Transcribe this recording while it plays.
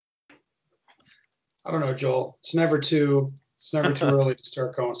I don't know, Joel. It's never too early to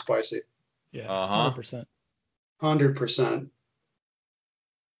start going spicy. Yeah, Uh-huh. 100%. 100%.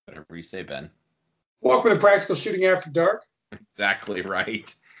 Whatever you say, Ben. Welcome to Practical Shooting After Dark. Exactly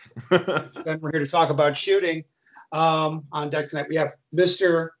right. Ben, we're here to talk about shooting. On deck tonight, we have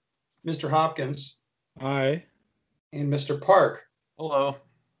Mr. Hopkins Hi. and Mr. Park. Hello.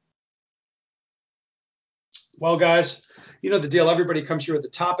 Well, guys, you know the deal. Everybody comes here with a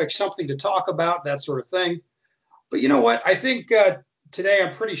topic, something to talk about, that sort of thing. But you know what? I think today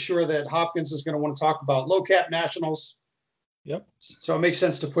I'm pretty sure that Hopkins is going to want to talk about low cap nationals. Yep. So it makes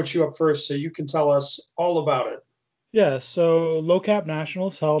sense to put you up first so you can tell us all about it. Yeah, so low cap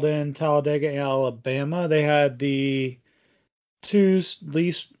nationals held in Talladega, Alabama. They had the two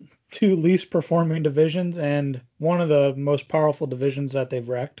least performing divisions and one of the most powerful divisions that they've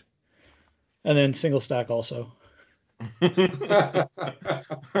wrecked. And then single stack also.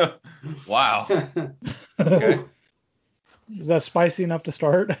 Wow. Okay. Is that spicy enough to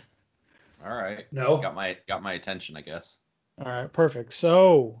start? All right. No. Got my attention, I guess. All right, perfect.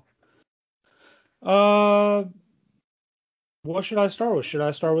 So, uh, what should I start with? Should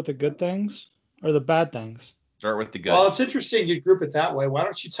I start with the good things or the bad things? Start with the good. Well, it's interesting you group it that way. Why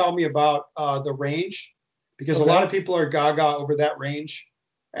don't you tell me about the range? Because a Okay. lot of people are gaga over that range.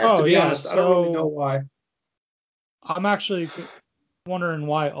 I have to be honest, I don't really know why. I'm actually wondering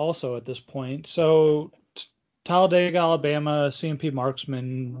why also at this point. So, Talladega, Alabama, CMP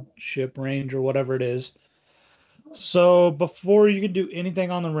marksmanship range or whatever it is. So before you can do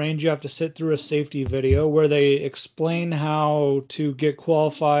anything on the range, you have to sit through a safety video where they explain how to get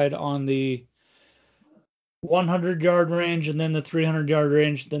qualified on the 100-yard range and then the 300-yard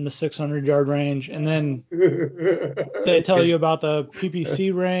range, then the 600-yard range, and then they tell you about the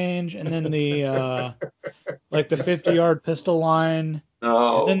PPC range and then the like the 50-yard pistol line.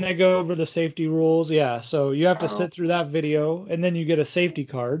 No. And then they go over the safety rules. Yeah, so you have to sit through that video and then you get a safety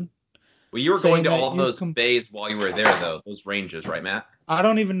card. Well, you were going to all those bays while you were there, though. Those ranges, right, Matt? I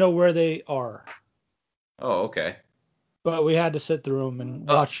don't even know where they are. Oh, okay. But we had to sit through them and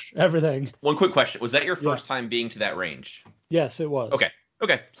watch everything. One quick question. Was that your first time being to that range? Yes, it was. Okay.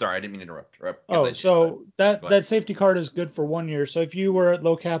 Sorry, I didn't mean to interrupt. Oh, so that safety card is good for 1 year. So if you were at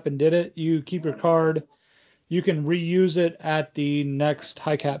low cap and did it, you keep your card. You can reuse it at the next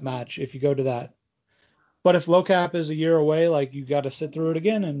high cap match if you go to that. But if low cap is a year away, like you got to sit through it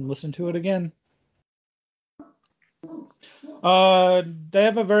again and listen to it again. They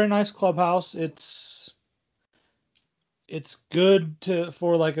have a very nice clubhouse. It's good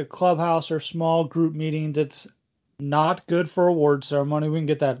for like a clubhouse or small group meetings. It's not good for award ceremony. We can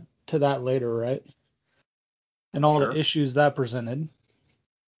get to that later, right? And all the issues that presented.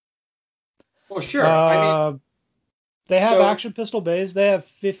 Well, sure. I mean, they have action pistol bays. They have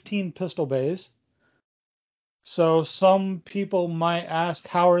 15 pistol bays. So some people might ask,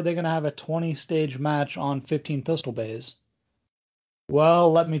 how are they going to have a 20-stage match on 15 pistol bays?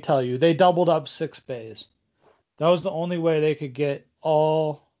 Well, let me tell you, they doubled up 6 bays. That was the only way they could get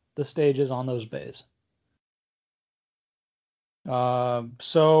all the stages on those bays.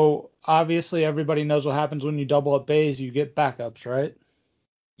 So obviously everybody knows what happens when you double up bays. You get backups, right?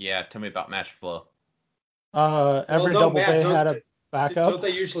 Yeah, tell me about match flow. Every double bay had a backup. Don't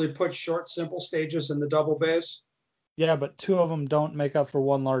they usually put short, simple stages in the double bays? Yeah, but 2 of them don't make up for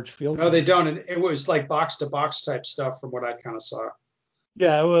 1 large field. No, they don't. And it was like box-to-box type stuff from what I kind of saw.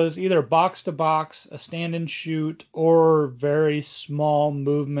 Yeah, it was either box-to-box, a stand-and-shoot, or very small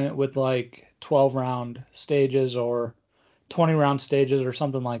movement with like 12-round stages or 20-round stages or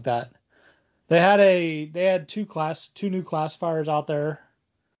something like that. They had 2 new classifiers out there.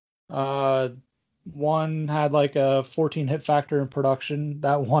 One had like a 14 hit factor in production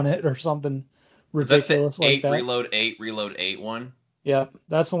that won it or something ridiculous like that. Reload 8 one? Yep,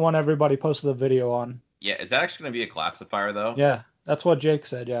 that's the one everybody posted the video on. Yeah, is that actually going to be a classifier though? Yeah, that's what Jake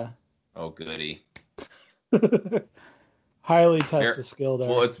said, yeah. Oh, goody. Highly test the skill there.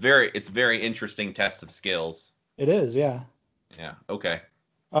 Well, it's very interesting test of skills. It is, yeah. Yeah, okay.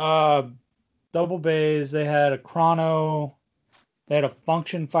 Double bays, they had a chrono, they had a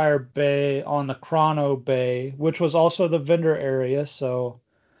function fire bay on the chrono bay, which was also the vendor area, so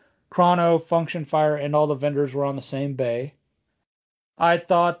chrono, function fire, and all the vendors were on the same bay. I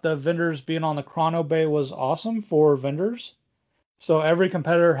thought the vendors being on the chrono bay was awesome for vendors. So every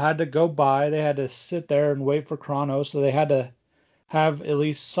competitor had to go by. They had to sit there and wait for chrono. So they had to have at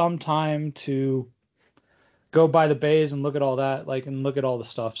least some time to go by the bays and look at all that, and look at all the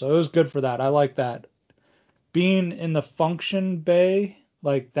stuff. So it was good for that. I like that. Being in the function bay,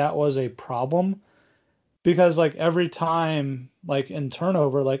 that was a problem. because like every time like in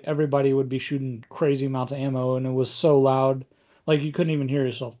turnover, like everybody would be shooting crazy amounts of ammo, and it was so loud, like you couldn't even hear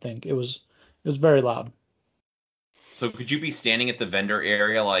yourself think. It was very loud. So could you be standing at the vendor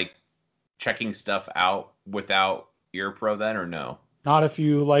area, like checking stuff out without ear pro then, or no? Not if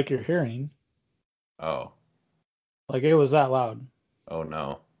you like your hearing. Oh. Like it was that loud. Oh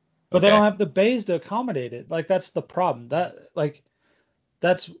no. But they Okay. don't have the bays to accommodate it. Like that's the problem.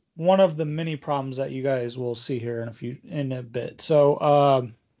 That's one of the many problems that you guys will see here in a bit.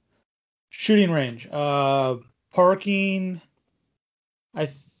 So shooting range. Parking I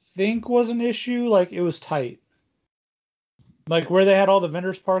think was an issue. Like it was tight. Like where they had all the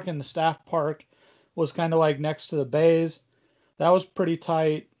vendors park and the staff park was kind of like next to the bays. That was pretty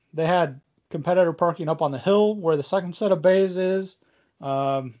tight. They had competitor parking up on the hill where the second set of bays is.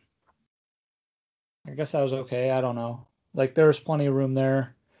 Um, I guess that was okay. I don't know. Like there was plenty of room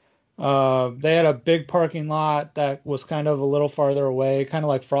there. They had a big parking lot that was kind of a little farther away, kind of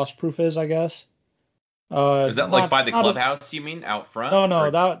like Frostproof is, I guess. Is that like by the not a, clubhouse, you mean, out front? no,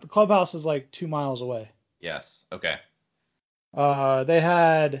 Or... that the clubhouse is like 2 miles away. Yes. Okay. They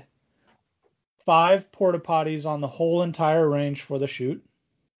had 5 porta potties on the whole entire range for the shoot.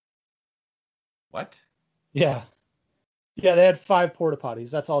 What? Yeah. Yeah, they had 5 porta potties.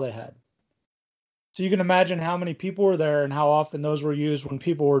 That's all they had. So you can imagine how many people were there and how often those were used when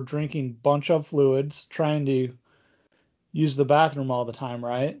people were drinking bunch of fluids, trying to use the bathroom all the time,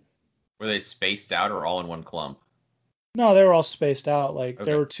 right? Were they spaced out or all in one clump? No, they were all spaced out. Like Okay.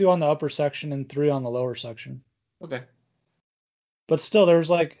 there were 2 on the upper section and 3 on the lower section. Okay. But still, there was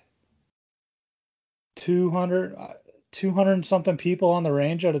like 200 and something people on the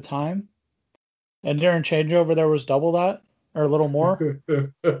range at a time. And during changeover, there was double that or a little more.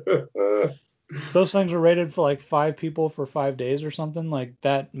 Those things were rated for like 5 people for 5 days or something. Like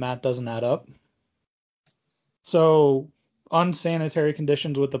that math doesn't add up. So unsanitary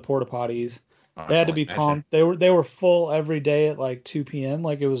conditions with the porta potties. They had to be pumped. They were full every day at like 2 p.m.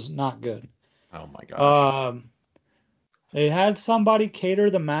 Like it was not good. Oh my gosh. They had somebody cater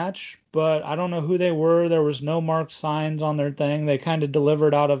the match, but I don't know who they were. There was no marked signs on their thing. They kind of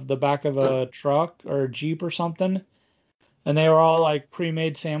delivered out of the back of a truck or a Jeep or something. And they were all like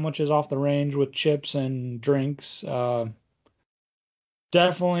pre-made sandwiches off the range with chips and drinks.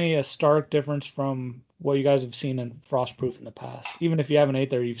 Definitely a stark difference from what you guys have seen in Frostproof in the past. Even if you haven't ate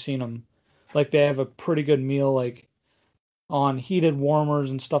there, you've seen them. Like they have a pretty good meal, like on heated warmers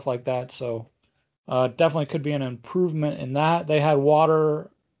and stuff like that. So definitely could be an improvement in that. They had water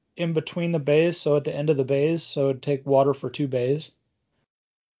in between the bays, so at the end of the bays, so it'd take water for 2 bays.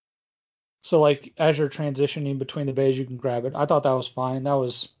 So like as you're transitioning between the bays, you can grab it. I thought that was fine. That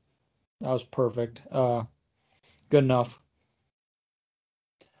was perfect. Good enough.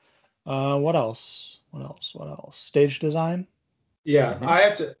 What else? What else? Stage design? Yeah, I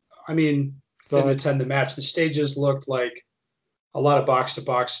have to. I mean, didn't attend the match. The stages looked like a lot of box to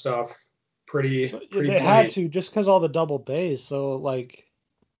box stuff. Pretty. They had to just because all the double bays. So like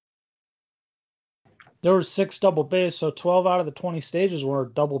there were 6 double bays, so 12 out of the 20 stages were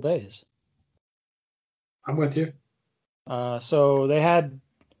double bays. I'm with you. So they had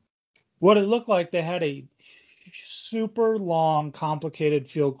what it looked like. They had a super long, complicated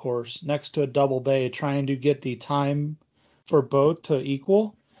field course next to a double bay, trying to get the time for both to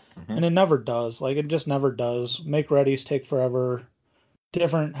equal, and it never does. Like it just never does. Make readies take forever.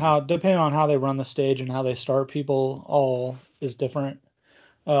 Depending on how they run the stage and how they start people, all is different.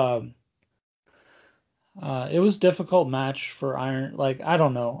 It was a difficult match for Iron. Like, I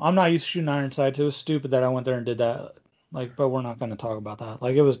don't know. I'm not used to shooting iron sights. It was stupid that I went there and did that. Like, but we're not going to talk about that.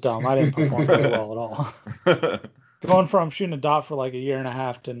 Like, it was dumb. I didn't perform very well at all. Going from shooting a dot for like a year and a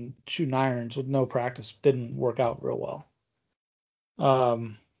half to shooting irons with no practice didn't work out real well.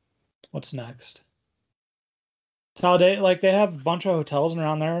 What's next? Talladega, like they have a bunch of hotels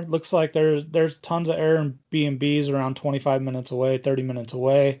around there. Looks like there's tons of Airbnbs around 25 minutes away, 30 minutes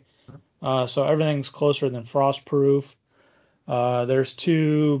away. So everything's closer than Frostproof. There's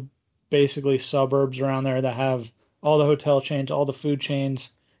 2 basically suburbs around there that have all the hotel chains, all the food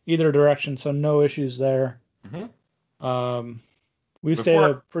chains, either direction. So no issues there. We stayed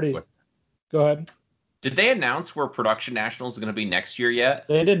a pretty. Go ahead. Did they announce where Production Nationals is going to be next year yet?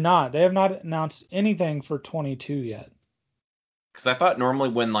 They did not. They have not announced anything for 22 yet. Because I thought normally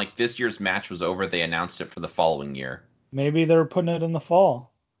when like this year's match was over, they announced it for the following year. Maybe they're putting it in the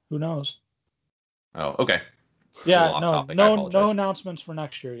fall. Who knows? Oh, okay. Yeah, no announcements for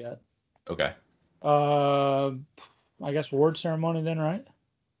next year yet. Okay. I guess award ceremony then, right?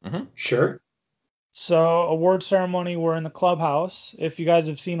 Sure. So award ceremony, we're in the clubhouse. If you guys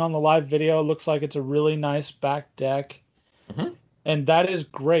have seen on the live video, it looks like it's a really nice back deck. Mhm. And that is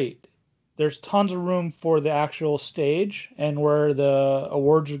great. There's tons of room for the actual stage and where the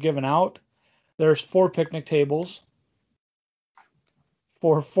awards are given out. There's 4 picnic tables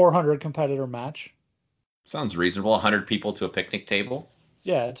for 400 competitor match. Sounds reasonable. 100 people to a picnic table.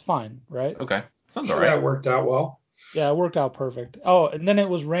 Yeah, it's fine, right? Okay. Sounds Sure, all right. that worked out well. Yeah, it worked out perfect. Oh, and then it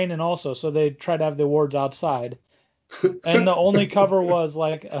was raining also, so they tried to have the awards outside. And the only cover was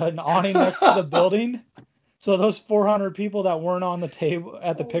like an awning next to the building. So those 400 people that weren't on the table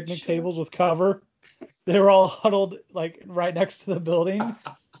at the Holy picnic shit. tables with cover, they were all huddled like right next to the building.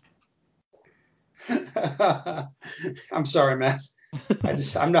 I'm sorry, Matt.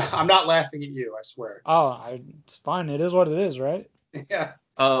 I'm not laughing at you, I swear. It's fine. It is what it is, right? Yeah.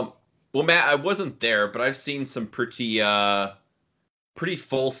 Well, Matt, I wasn't there, but I've seen some pretty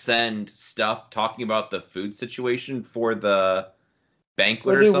full send stuff talking about the food situation for the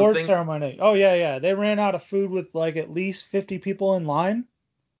banquet For or the award something. ceremony. Oh yeah. They ran out of food with like at least 50 people in line.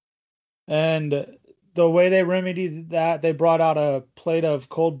 And the way they remedied that, they brought out a plate of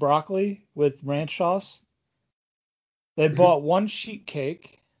cold broccoli with ranch sauce. They Mhm. bought 1 sheet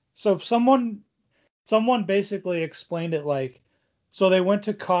cake. So someone basically explained it like, so they went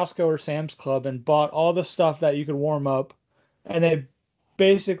to Costco or Sam's Club and bought all the stuff that you could warm up, and they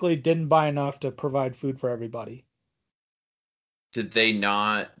basically didn't buy enough to provide food for everybody. Did they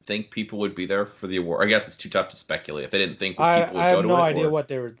not think people would be there for the award? I guess it's too tough to speculate. If they didn't think I people would I go have to no it, idea or what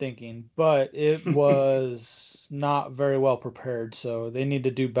they were thinking, but it was not very well prepared, so they need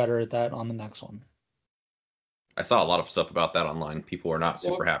to do better at that on the next one. I saw a lot of stuff about that online. People were not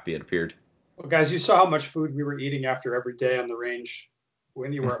super Well, happy. It appeared. well, guys, you saw how much food we were eating after every day on the range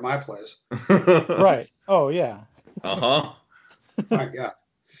when you were at my place. Right. Oh yeah. Uh-huh. My God.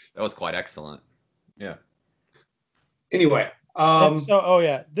 That was quite excellent. Yeah. Anyway, And so, oh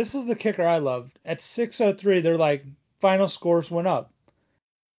yeah, this is the kicker I loved. At 6:03, they're like, final scores went up.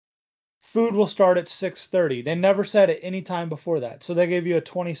 Food will start at 6:30. They never said at any time before that, so they gave you a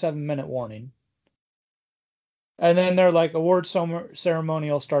 27-minute warning. And then they're like, award ceremony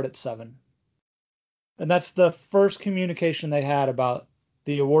will start at 7. And that's the first communication they had about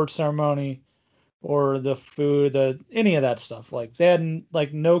the award ceremony or the food, any of that stuff. Like they had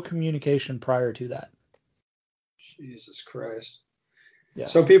like no communication prior to that. Jesus Christ. Yeah.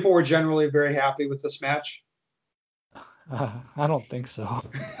 So people were generally very happy with this match. I don't think so.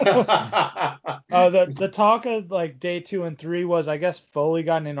 The talk of like day 2 and 3 was, I guess, Foley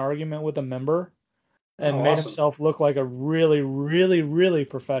got in an argument with a member and Oh, made awesome. himself look like a really, really, really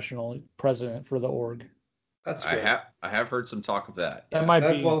professional president for the org. That's I good. have heard some talk of that. That Yeah. might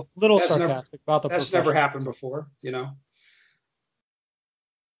be a little sarcastic about the That's never happened professionalism. before, you know.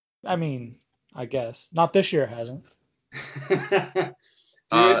 I mean, I guess not this year. It hasn't.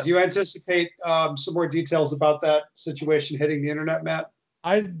 Do you anticipate some more details about that situation hitting the internet, Matt?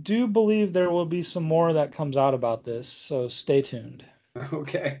 I do believe there will be some more that comes out about this, so stay tuned.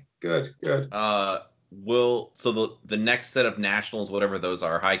 Okay, good. So the next set of nationals, whatever those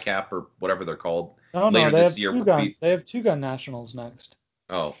are, high cap or whatever they're called, No, later they this have year two will gun. be. They have 2 gun nationals next.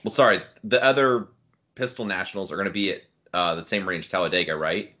 Oh, well, sorry. The other pistol nationals are going to be at the same range, Talladega,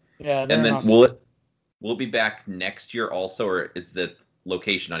 right? Yeah, And then will it be back next year also, or is the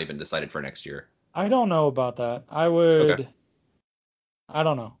location not even decided for next year? I don't know about that. Okay. I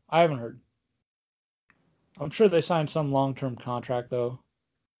don't know. I haven't heard. I'm sure they signed some long-term contract though.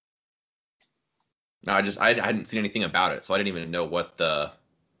 No, I hadn't seen anything about it, so I didn't even know what the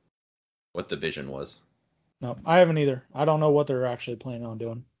vision was. No, I haven't either. I don't know what they're actually planning on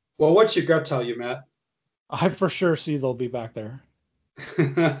doing. Well, what's your gut tell you, Matt? I for sure see they'll be back there.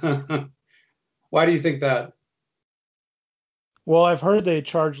 Why do you think that? Well, I've heard they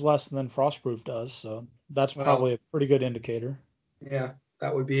charge less than Frostproof does, so that's Well, probably a pretty good indicator. yeah,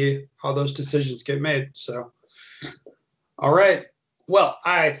 that would be how those decisions get made. So, all right. Well,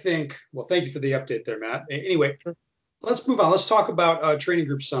 thank you for the update there, Matt. Anyway, Sure. let's move on. Let's talk about Training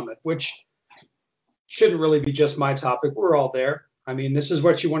Group Summit, which shouldn't really be just my topic. We're all there. I mean, this is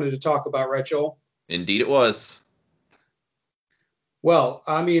what you wanted to talk about, right, Joel? Indeed, it was. Well,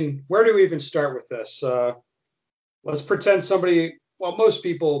 I mean, where do we even start with this? Let's pretend most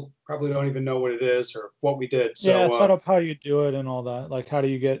people probably don't even know what it is or what we did. Yeah, So, set up how you do it and all that. Like, how do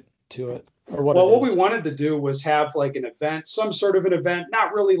you get to it or what? well, it what is. we wanted to do was have like an event, some sort of an event,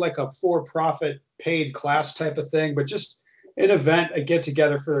 not really like a for-profit paid class type of thing, but just an event, a get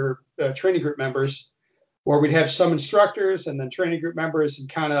together for training group members where we'd have some instructors and then training group members and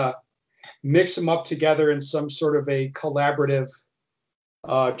kind of mix them up together in some sort of a collaborative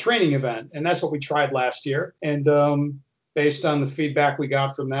training event, and that's what we tried last year. And based on the feedback we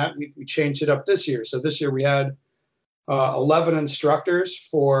got from that, we changed it up this year. So this year we had 11 instructors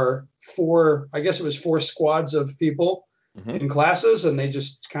for four, I guess it was four squads of people in classes, and they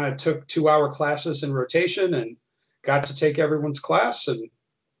just kind of took 2-hour classes in rotation and got to take everyone's class, and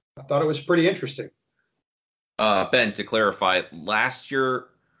I thought it was pretty interesting. Ben, to clarify, last year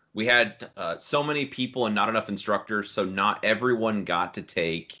we had so many people and not enough instructors, so not everyone got to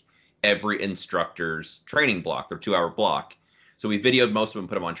take every instructor's training block, their 2-hour block. So we videoed most of them,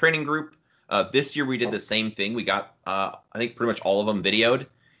 put them on training group. This year we did the same thing. We got, I think, pretty much all of them videoed,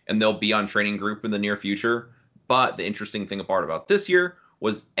 and they'll be on training group in the near future. But the interesting thing about this year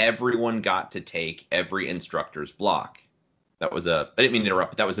was everyone got to take every instructor's block. That was I didn't mean to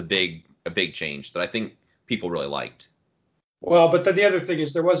interrupt, but that was a big change that I think people really liked. Well, but then the other thing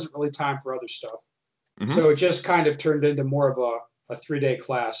is there wasn't really time for other stuff. So it just kind of turned into more of a 3-day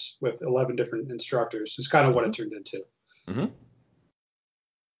class with 11 different instructors. It's kind of what it turned into.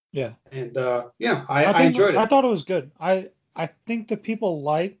 Yeah. And I enjoyed it. I thought it was good. I think the people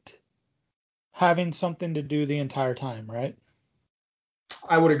liked having something to do the entire time, right?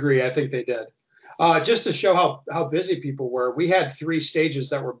 I would agree. I think they did. Just to show how busy people were, we had 3 stages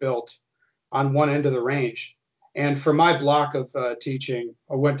that were built on one end of the range. And for my block of teaching,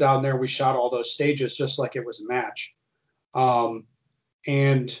 I went down there, we shot all those stages just like it was a match.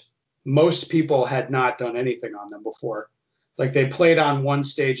 And most people had not done anything on them before. Like they played on one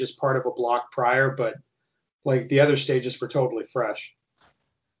stage as part of a block prior, but like the other stages were totally fresh.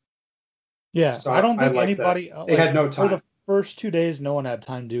 Yeah, So I don't think like anybody. They had no time. For the first 2 days, no one had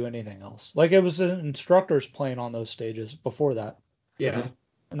time to do anything else. Like it was the instructors playing on those stages before that. Yeah.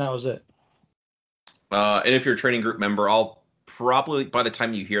 And that was it. And if you're a training group member, I'll probably, by the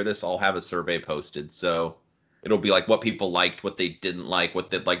time you hear this, I'll have a survey posted. So it'll be like what people liked, what they didn't like, what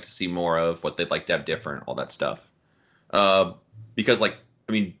they'd like to see more of, what they'd like to have different, all that stuff. Because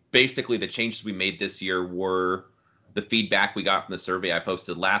basically the changes we made this year were the feedback we got from the survey I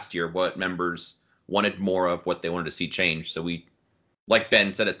posted last year, what members wanted more of, what they wanted to see change. So we, like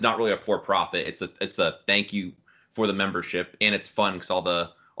Ben said, it's not really a for-profit. It's a thank you for the membership, and it's fun because all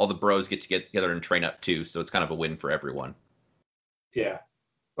the bros get together and train up too. So it's kind of a win for everyone. Yeah.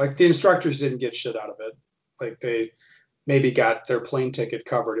 Like the instructors didn't get shit out of it. Like they maybe got their plane ticket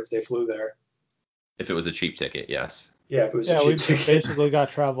covered if they flew there. If it was a cheap ticket, yes. Yeah, if it was a cheap ticket. Basically got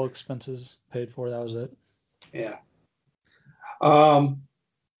travel expenses paid for. That was it. Yeah.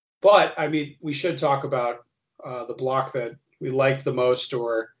 But I mean, we should talk about the block that we liked the most,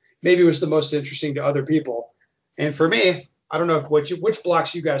 or maybe was the most interesting to other people. And for me, I don't know which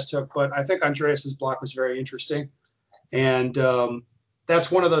blocks you guys took, but I think Andreas's block was very interesting. And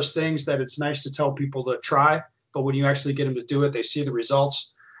that's one of those things that it's nice to tell people to try, but when you actually get them to do it, they see the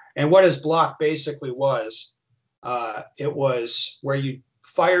results. And what his block basically was, it was where you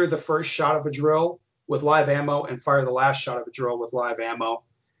fire the first shot of a drill with live ammo and fire the last shot of a drill with live ammo,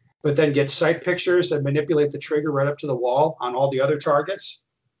 but then get sight pictures and manipulate the trigger right up to the wall on all the other targets.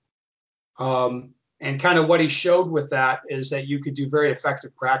 And kind of what he showed with that is that you could do very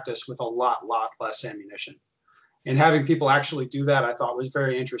effective practice with a lot less ammunition. And having people actually do that, I thought was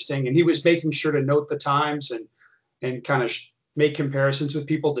very interesting. And he was making sure to note the times and kind of make comparisons with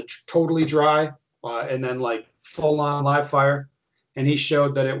people to totally dry and then like full on live fire. And he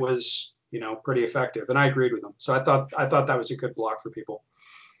showed that it was, pretty effective. And I agreed with him. So I thought that was a good block for people.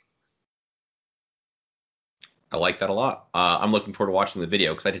 I like that a lot. I'm looking forward to watching the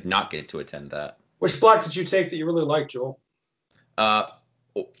video because I did not get to attend that. Which block did you take that you really liked, Joel?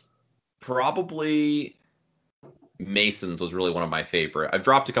 Probably Mason's was really one of my favorite. I've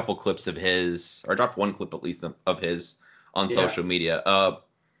dropped a couple clips of his, or I dropped one clip at least of his on social media.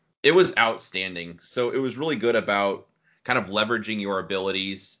 It was outstanding. So it was really good about kind of leveraging your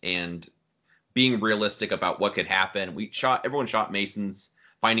abilities and being realistic about what could happen. Everyone shot Mason's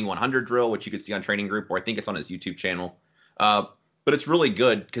Finding 100 drill, which you could see on Training Group, or I think it's on his YouTube channel. But it's really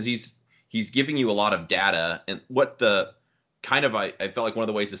good because he's giving you a lot of data. And what the kind of, I felt like one of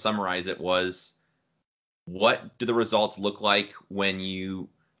the ways to summarize it was, what do the results look like when you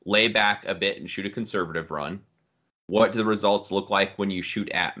lay back a bit and shoot a conservative run? What do the results look like when you shoot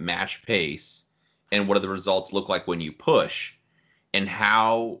at match pace? And what do the results look like when you push? And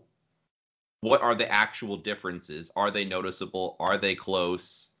what are the actual differences? Are they noticeable? Are they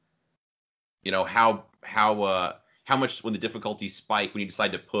close? How much when the difficulties spike, when you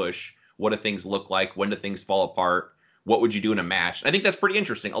decide to push, what do things look like? When do things fall apart? What would you do in a match? I think that's pretty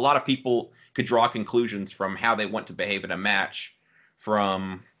interesting. A lot of people could draw conclusions from how they want to behave in a match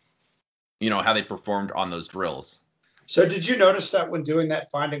from, how they performed on those drills. So did you notice that when doing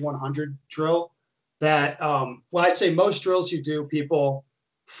that Finding 100 drill that, well, I'd say most drills you do, people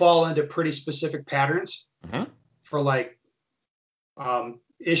fall into pretty specific patterns for like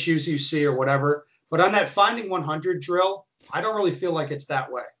issues you see or whatever. But on that Finding 100 drill, I don't really feel like it's that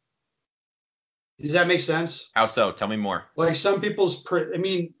way. Does that make sense? How so? Tell me more. Like some people's, I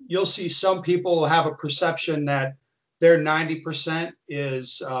mean, you'll see some people have a perception that their 90%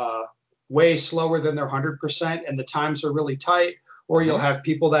 is way slower than their 100% and the times are really tight. Or you'll have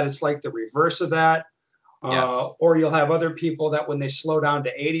people that it's like the reverse of that. Or you'll have other people that when they slow down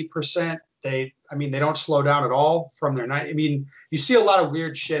to 80%, they don't slow down at all from their 90. I mean, you see a lot of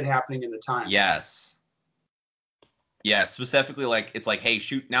weird shit happening in the times. Yes. Yeah, specifically like it's like, hey,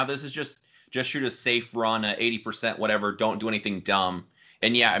 shoot, now this is just shoot a safe run at 80%, whatever, don't do anything dumb.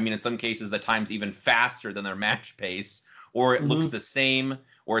 And yeah, I mean, in some cases, the time's even faster than their match pace, or it looks the same,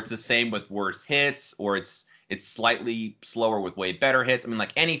 or it's the same with worse hits, or it's slightly slower with way better hits. I mean,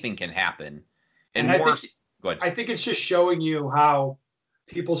 like anything can happen. And more, go ahead. I think it's just showing you how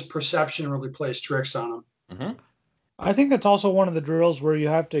people's perception really plays tricks on them. I think that's also one of the drills where you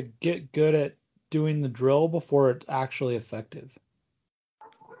have to get good at doing the drill before it's actually effective.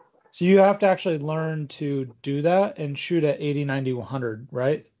 So you have to actually learn to do that and shoot at 80, 90, 100,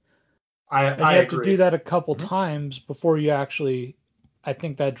 right? I have agree. to do that a couple times before you actually, I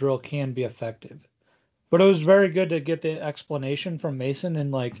think that drill can be effective. But it was very good to get the explanation from Mason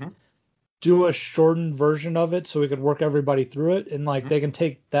and like do a shortened version of it so we could work everybody through it. And like they can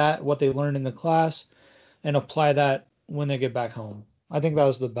take that, what they learned in the class, and apply that when they get back home. I think that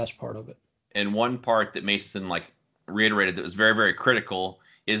was the best part of it. And one part that Mason like reiterated that was very, very critical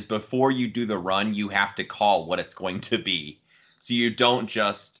is before you do the run, you have to call what it's going to be. So you don't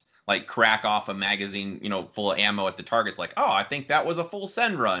just like crack off a magazine, full of ammo at the target. It's like, oh, I think that was a full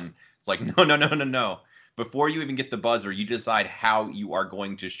send run. It's like, no. Before you even get the buzzer, you decide how you are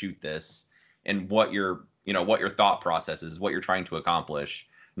going to shoot this and what your thought process is, what you're trying to accomplish.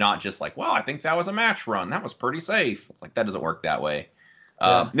 Not just like, well, I think that was a match run. That was pretty safe. It's like, that doesn't work that way. The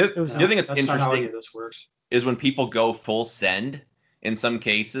other thing that's interesting not how any of this works. Is when people go full send. In some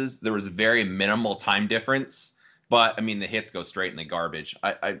cases, there was very minimal time difference, but I mean, the hits go straight in the garbage.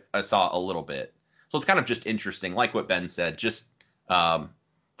 I saw a little bit. So it's kind of just interesting, like what Ben said, just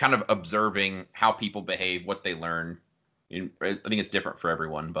kind of observing how people behave, what they learn. I think it's different for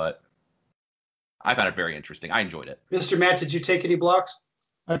everyone, but I found it very interesting. I enjoyed it. Mr. Matt, did you take any blocks?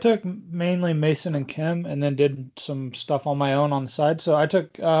 I took mainly Mason and Kim and then did some stuff on my own on the side. So I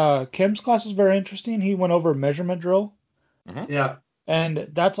took Kim's class is very interesting. He went over measurement drill. Yeah. And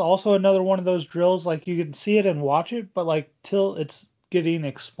that's also another one of those drills, like you can see it and watch it, but like till it's getting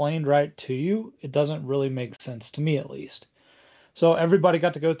explained right to you, it doesn't really make sense to me, at least. So everybody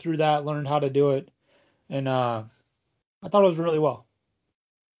got to go through that, learned how to do it, and I thought it was really well.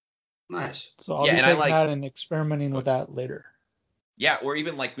 Nice. So I'll be taking that and experimenting with that later. Yeah, or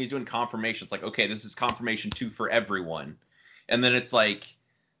even like when he's doing confirmation, it's like, okay, this is confirmation 2 for everyone. And then it's like,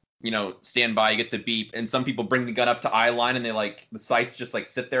 stand by, you get the beep, and some people bring the gun up to eye line and they like, the sights just like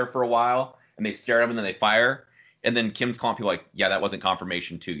sit there for a while and they stare at them and then they fire. And then Kim's calling people like, yeah, that wasn't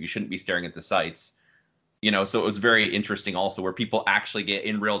confirmation 2. You shouldn't be staring at the sights. So it was very interesting also where people actually get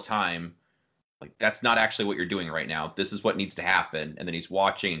in real time, like, that's not actually what you're doing right now. This is what needs to happen. And then he's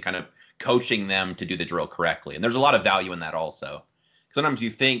watching and kind of coaching them to do the drill correctly. And there's a lot of value in that also. Sometimes you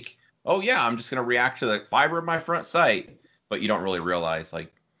think, oh yeah, I'm just going to react to the fiber of my front sight, but you don't really realize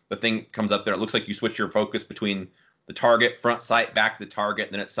like the thing comes up there. It looks like you switch your focus between the target, front sight, back to the target.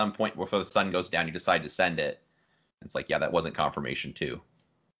 And then at some point before the sun goes down, you decide to send it. It's like, yeah, that wasn't confirmation 2.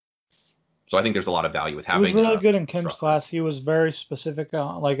 So I think there's a lot of value with having. He was really good in Kim's class. He was very specific.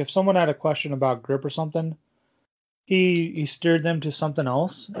 Like if someone had a question about grip or something, he steered them to something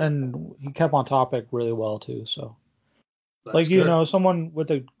else, and he kept on topic really well too. So, that's like good. Someone with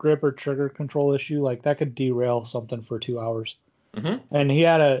a grip or trigger control issue, like that could derail something for 2 hours. And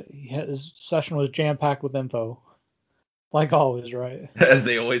his session was jam packed with info, like always, right? As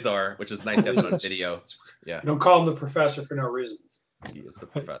they always are, which is nice to have on video. Yeah, you don't call him the professor for no reason. He is the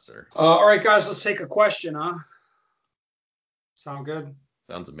professor. All right, guys, let's take a question, huh? Sound good?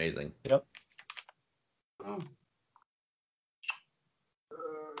 Sounds amazing. Yep.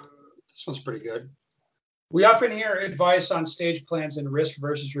 This one's pretty good. We often hear advice on stage plans and risk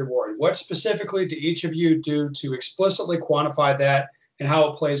versus reward. What specifically do each of you do to explicitly quantify that and how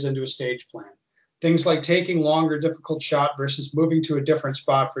it plays into a stage plan? Things like taking longer, difficult shot versus moving to a different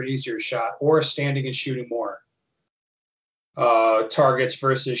spot for an easier shot, or standing and shooting more targets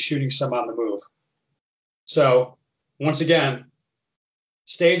versus shooting some on the move. So once again,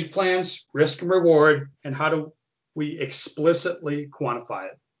 stage plans, risk and reward, and how do we explicitly quantify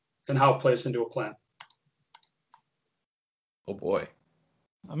it and how it plays into a plan. Oh boy.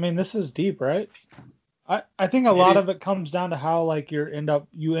 I mean, this is deep, right? I think a lot of it comes down to how like you end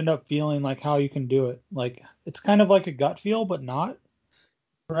up feeling like how you can do it. Like it's kind of like a gut feel, but not,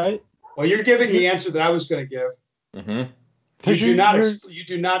 right? Well, you're giving the answer that I was going to give. Mm-hmm. You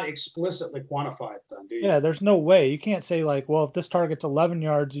do not explicitly quantify it then, do you? Yeah, there's no way. You can't say like, well, if this target's 11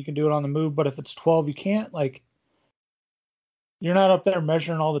 yards, you can do it on the move, but if it's 12, you can't. Like, you're not up there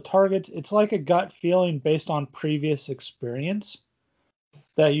measuring all the targets. It's like a gut feeling based on previous experience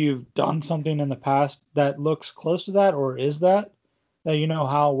that you've done something in the past that looks close to that or is that you know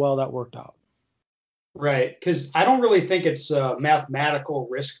how well that worked out. Right, because I don't really think it's mathematical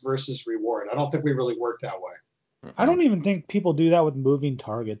risk versus reward. I don't think we really work that way. I don't even think people do that with moving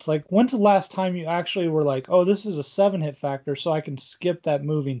targets. Like, when's the last time you actually were like, oh, this is a 7-hit factor, so I can skip that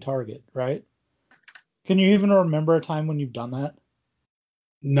moving target, right? Can you even remember a time when you've done that?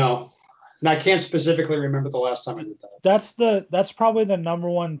 No. And I can't specifically remember the last time I did that. That's probably the number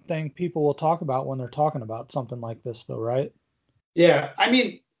one thing people will talk about when they're talking about something like this, though, right? Yeah, I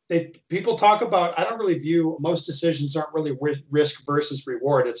mean, people talk about, I don't really view, most decisions aren't really risk versus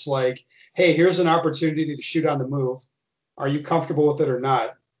reward. It's like, hey, here's an opportunity to shoot on the move. Are you comfortable with it or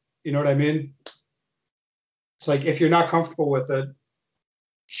not? You know what I mean? It's like, if you're not comfortable with it,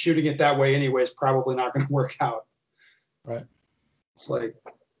 shooting it that way anyway is probably not going to work out. Right. It's like,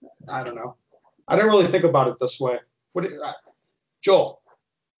 I don't know. I don't really think about it this way. Joel,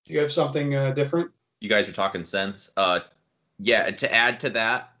 do you have something different? You guys are talking sense. Yeah, to add to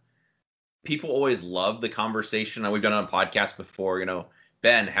that, people always love the conversation. We've done it on podcasts before, you know,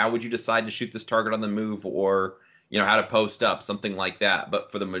 Ben, how would you decide to shoot this target on the move, or, you know, how to post up, something like that.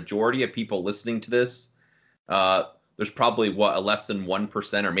 But for the majority of people listening to this, there's probably a less than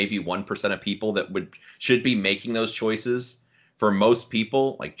 1% or maybe 1% of people that should be making those choices. For most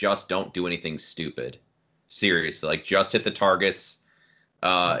people, like, just don't do anything stupid. Seriously, like, just hit the targets.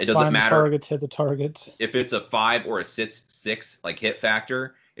 It doesn't matter. Hit the targets. If it's a 5 or a 6 like hit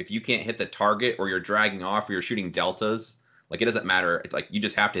factor, if you can't hit the target or you're dragging off or you're shooting deltas, like, it doesn't matter. It's like you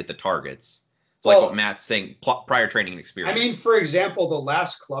just have to hit the targets. It's like what Matt's saying, prior training experience. I mean, for example, the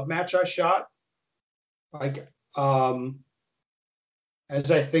last club match I shot, like,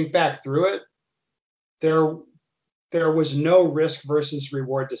 as I think back through it, there was no risk versus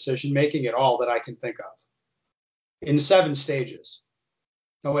reward decision making at all that I can think of in 7 stages.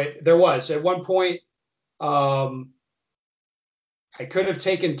 No, wait, there was. At one point, I could have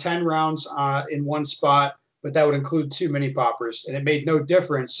taken 10 rounds in one spot, but that would include 2 mini poppers, and it made no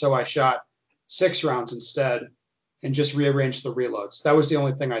difference. So I shot 6 rounds instead and just rearranged the reloads. That was the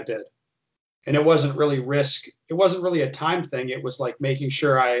only thing I did. And it wasn't really risk. It wasn't really a time thing. It was like making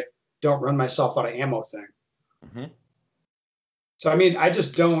sure I don't run myself out of ammo thing. Mm-hmm. So, I mean, I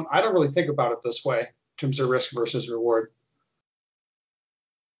don't really think about it this way in terms of risk versus reward.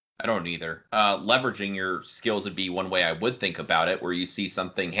 I don't either. Leveraging your skills would be one way I would think about it, where you see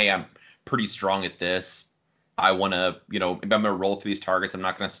something, hey, I'm pretty strong at this. I want to, you know, if I'm going to roll through these targets, I'm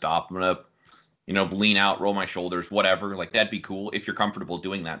not going to stop. I'm going to, you know, lean out, roll my shoulders, whatever. Like, that'd be cool if you're comfortable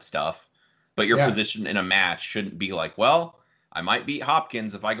doing that stuff. But your position in a match shouldn't be like, well, I might beat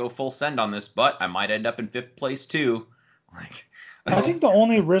Hopkins if I go full send on this, but I might end up in 5th place too. Like, I think the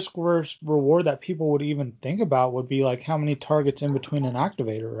only risk versus reward that people would even think about would be like how many targets in between an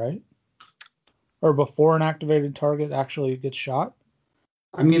activator, right? Or before an activated target actually gets shot.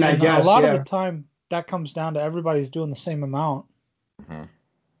 I mean, I guess a lot of the time that comes down to everybody's doing the same amount. Mm-hmm.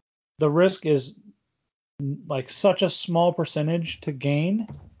 The risk is like such a small percentage to gain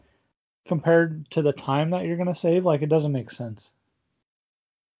compared to the time that you're going to save. Like, it doesn't make sense.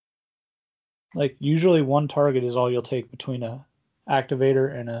 Like, usually 1 target is all you'll take between a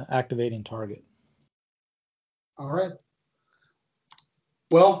activator and a activating target. All right.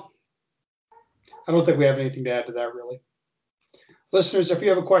 Well, I don't think we have anything to add to that, really. Listeners, if you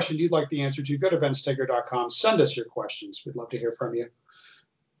have a question you'd like the answer to, go to benstigger.com. Send us your questions. We'd love to hear from you.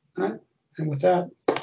 All right. And with that,